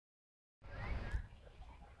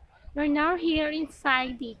We're now here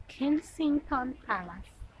inside the Kensington Palace.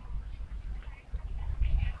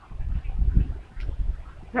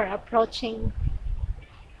 We're approaching.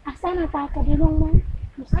 Asa na ta? Kadulong man?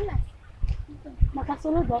 Musalas.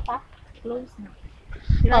 Makasunod ba pa? Close na.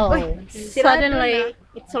 Oh, suddenly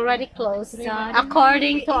it's already closed.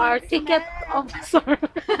 According to our ticket officer.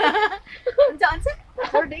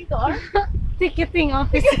 According to our Ticketing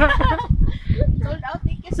officer. sold out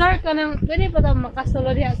tickets. Sir, kanang pwede ba tayo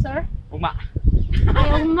makasulod ya, sir? Uma.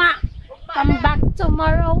 Ay, uma. Come back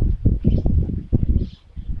tomorrow.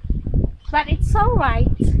 But it's alright.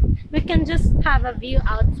 We can just have a view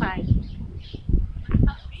outside.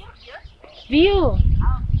 View.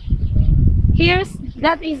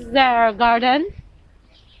 That is their garden.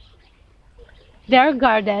 Their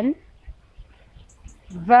garden.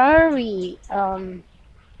 Very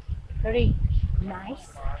nice.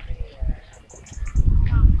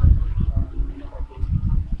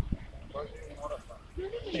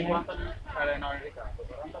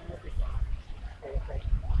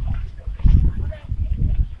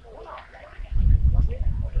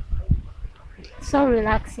 So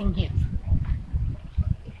relaxing here.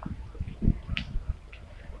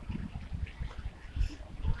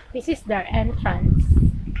 This is their entrance.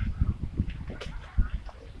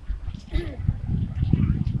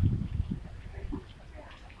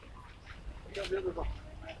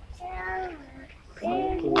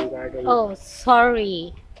 Oh,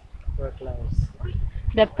 sorry. We're closed.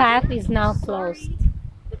 The path is now closed.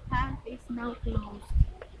 The path is now closed.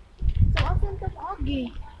 So, asan to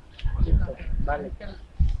Augie? Balik.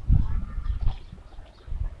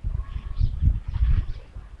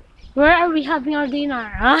 Where are we having our dinner?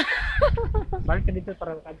 Huh? Balik ka dito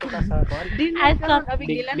para kadto ka sa kuan. I thought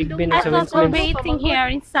Big Ben I sa thought we'll Winston. be eating here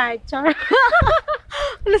inside, Char.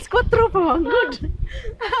 Alas 4 pa mga good.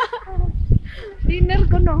 Dinner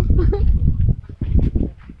ko no.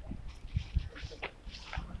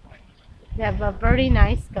 They have a very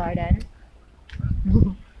nice garden.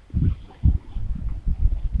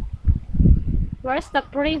 Where's the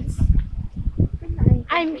prince?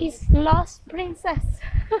 I'm his lost princess.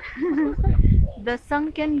 The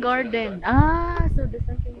sunken garden. Ah, so the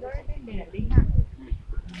sunken garden din diha.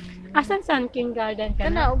 Asan sunken garden ka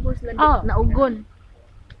Kana na? ubos lang Oh. naugon.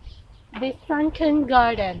 The sunken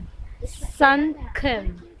garden.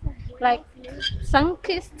 Sunken. Like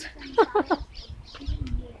sunkissed.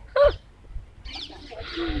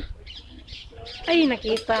 Ay,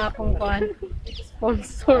 nakita akong kuan.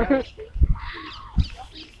 Sponsor.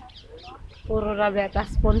 Puro rabeta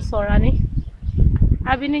sponsor ani.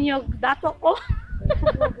 Abi ninyo dato ko.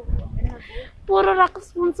 Puro ra ko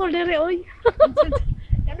sponsor dire oy.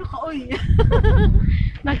 Ano ka oy?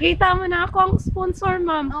 Nakita mo na ako ang sponsor,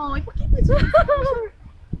 ma'am. Oh, ipakita sa sponsor.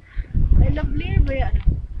 I love Blair ba yan?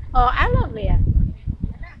 Oh, I love it.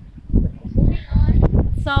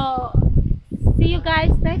 So, see you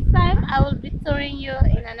guys next time. I will be touring you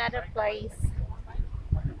in another place.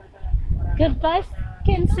 Goodbye,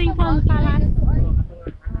 Kensington Palace.